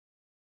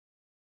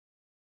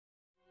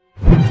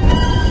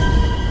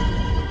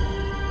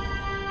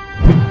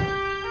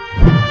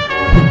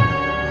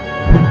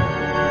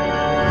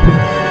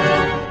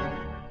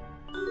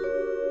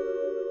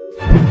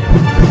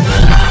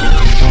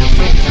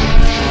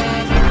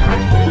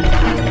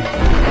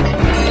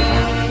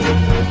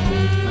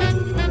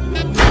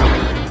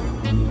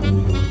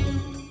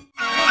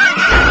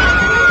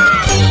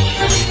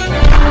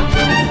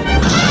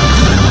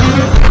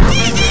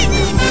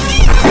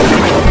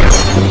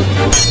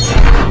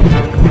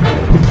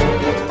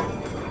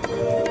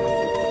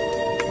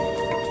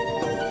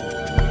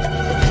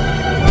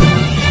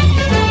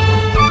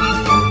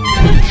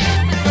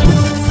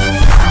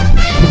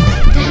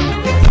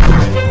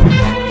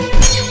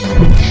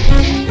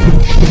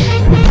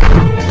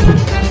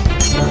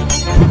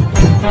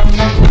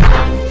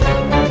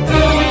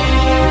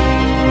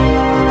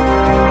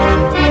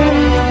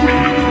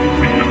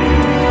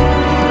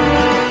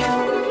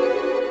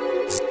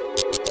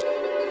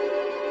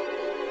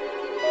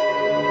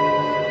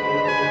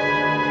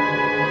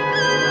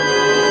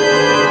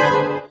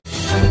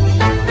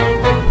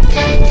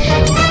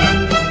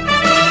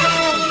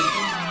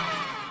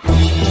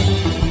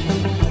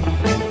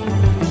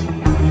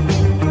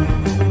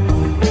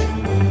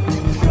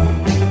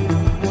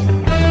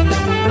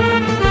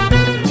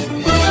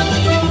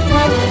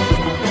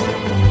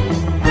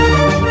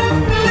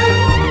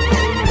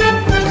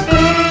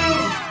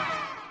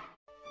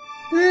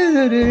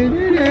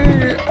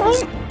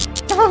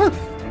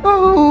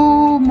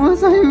Oh,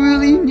 must I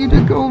really need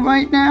to go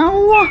right now?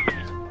 What?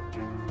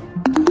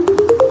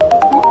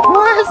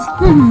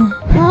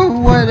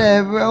 Oh,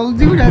 whatever, I'll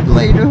do that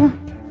later.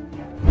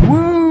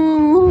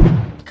 Woo!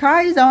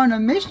 Kai's on a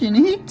mission.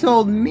 He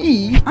told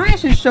me I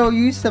should show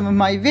you some of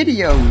my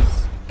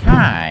videos.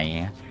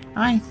 Kai,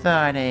 I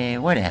thought,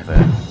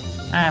 whatever.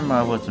 I'm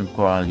over some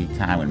quality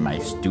time with my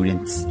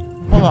students.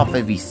 Pull off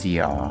a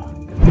VCR.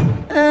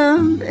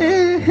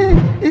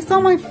 It's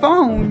on my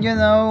phone, you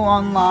know,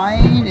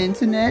 online,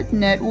 internet,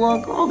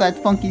 network, all that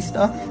funky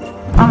stuff.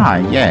 Ah,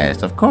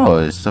 yes, of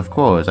course,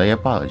 I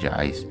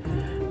apologize.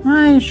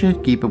 I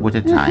should keep up with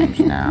the times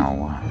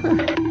now.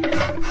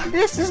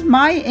 This is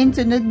my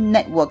internet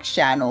network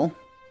channel.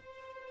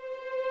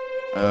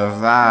 Is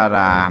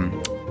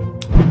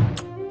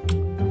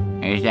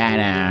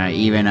that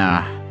even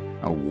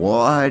a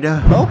word?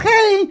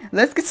 Okay,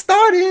 let's get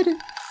started.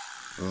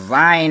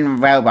 Fine,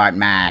 Robot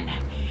Man.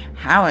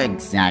 How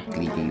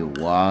exactly do you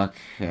work?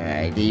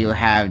 Do you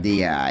have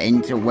the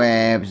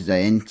interwebs,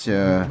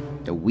 the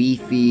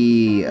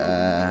Wi-Fi,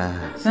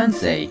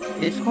 Sensei,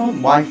 it's called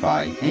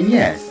Wi-Fi, and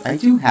yes, I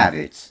do have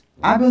it.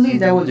 I believe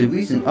that was a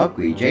recent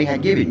upgrade Jay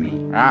had given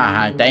me.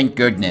 Ah, thank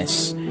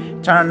goodness.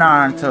 Turn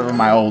on some of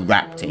my old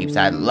rap tapes.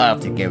 I'd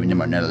love to give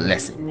them another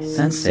lesson.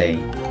 Sensei,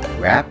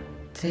 rap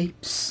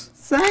tapes?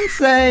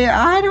 Sensei,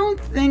 I don't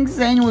think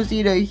Zane was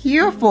either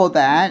here for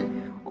that,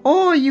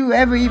 or you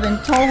ever even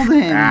told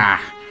him.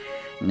 Ah,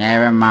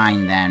 never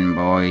mind then,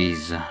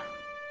 boys.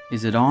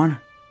 Is it on?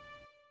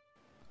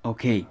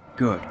 Okay,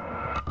 good.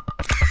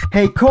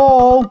 Hey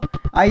Cole,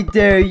 I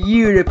dare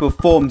you to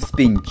perform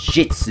spin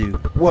jitsu.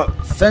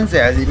 What? Sensei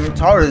hasn't even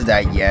taught us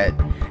that yet.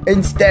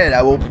 Instead,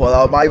 I will pull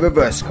out my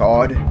reverse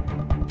card.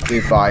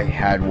 If I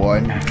had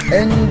one.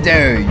 And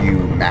dare you,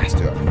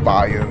 Master of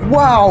Fire.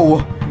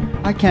 Wow!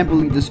 I can't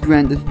believe this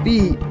grand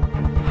defeat.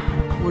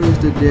 What is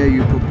the dare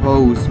you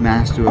propose,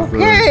 Master of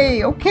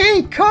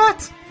Okay,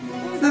 cut!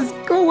 Let's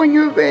go when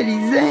you're ready,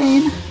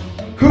 Zane.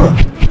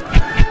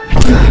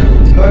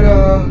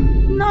 Ta-da!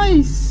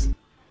 Nice!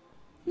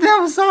 That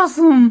was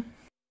awesome!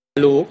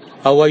 Hello,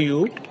 how are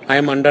you? I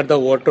am under the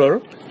water.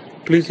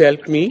 Please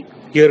help me.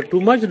 Here too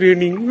much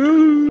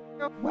raining.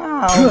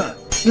 Wow!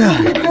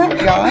 Look at that,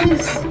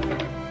 guys!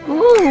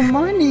 Ooh,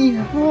 money!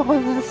 Oh,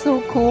 that's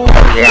so cool!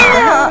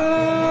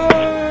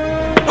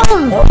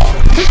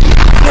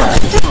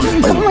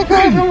 Oh my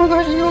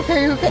gosh, are you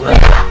okay?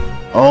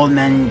 Old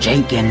Man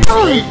Jenkins.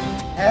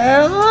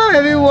 Hello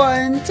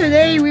everyone!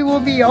 Today we will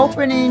be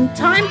opening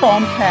time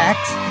bomb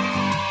packs.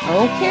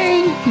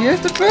 Okay,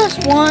 here's the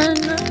first one.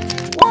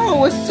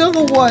 Whoa, a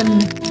silver one.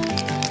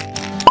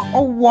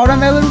 A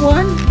watermelon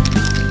one.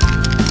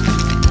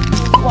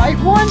 White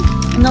one.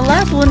 And the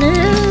last one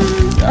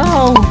is...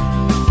 oh,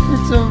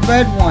 it's a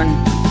red one.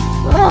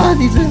 Oh,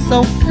 these are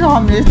so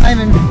common. It's not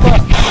even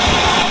fun.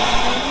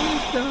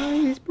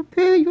 Guys,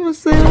 prepare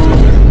yourselves.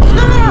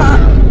 Ah!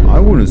 I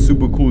want a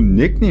super cool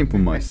nickname for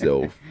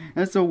myself.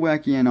 That's so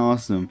wacky and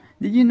awesome.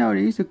 Did you know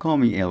they used to call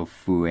me El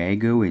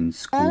Fuego in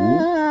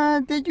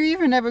school? Did you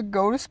even ever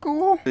go to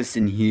school?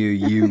 Listen here,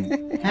 you.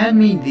 Hand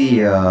me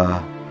the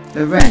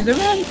wrench. The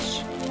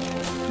wrench.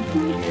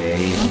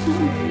 Okay.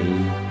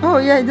 Oh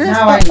yeah, this.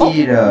 Now I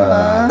need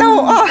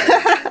No.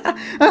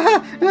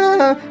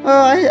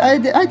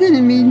 I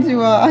didn't mean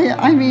to.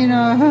 I mean.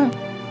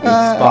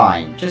 It's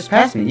fine. Just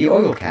pass me the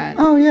oil can.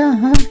 Oh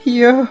yeah.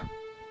 Here.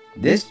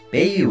 This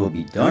baby will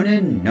be done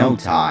in no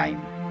time.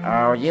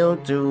 Oh, you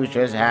two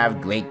just have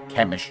great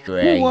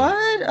chemistry.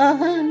 What?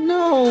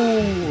 No.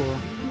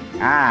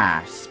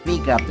 Ah,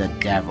 speak of the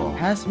devil.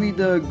 Pass me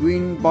the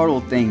green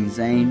bottle thing,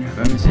 Zane.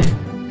 Let me see.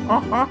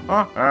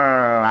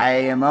 I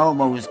am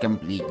almost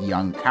complete,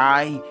 young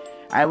Kai.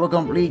 I will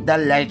complete the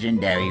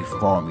legendary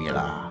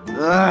formula.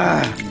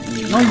 No,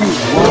 you won't.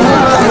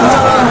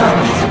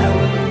 That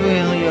was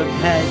really a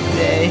bad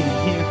day.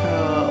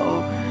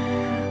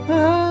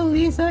 At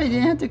least I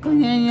didn't have to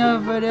clean any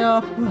of it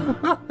up.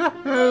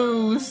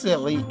 Oh,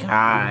 silly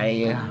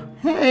Kai.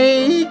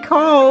 Hey,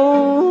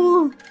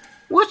 Cole.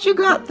 What you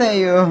got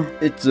there?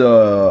 It's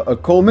a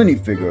Cole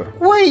minifigure.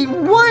 Wait,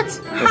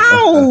 what?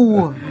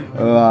 How?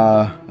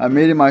 I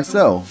made it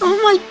myself. Oh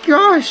my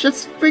gosh,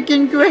 that's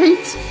freaking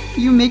great.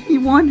 Can you make me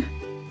one?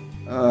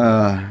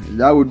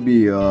 That would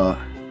be a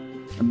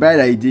bad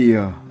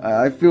idea.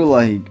 I feel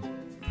like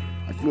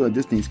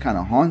this thing's kind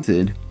of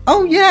haunted.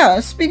 Oh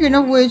yeah, speaking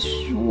of which,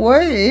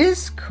 what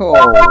is coal?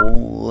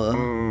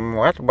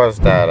 What was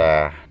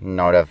that,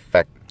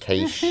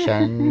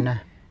 notification?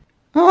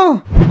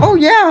 Oh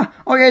yeah,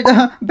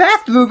 the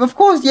bathroom, of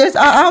course, yes,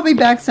 I'll be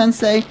back,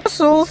 Sensei.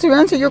 So, to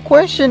answer your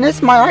question,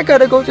 it's I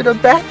gotta go to the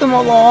bathroom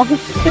along.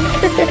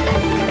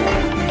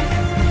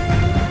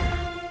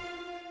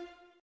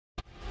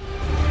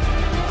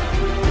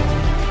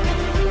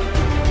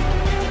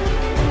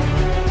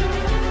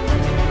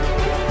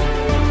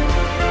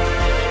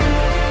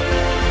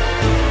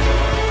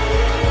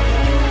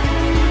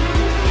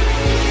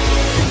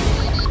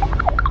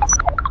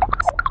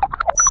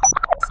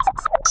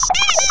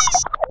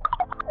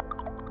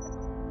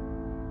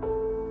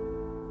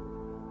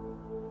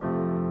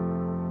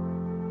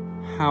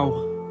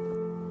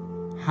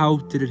 How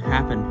did it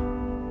happen?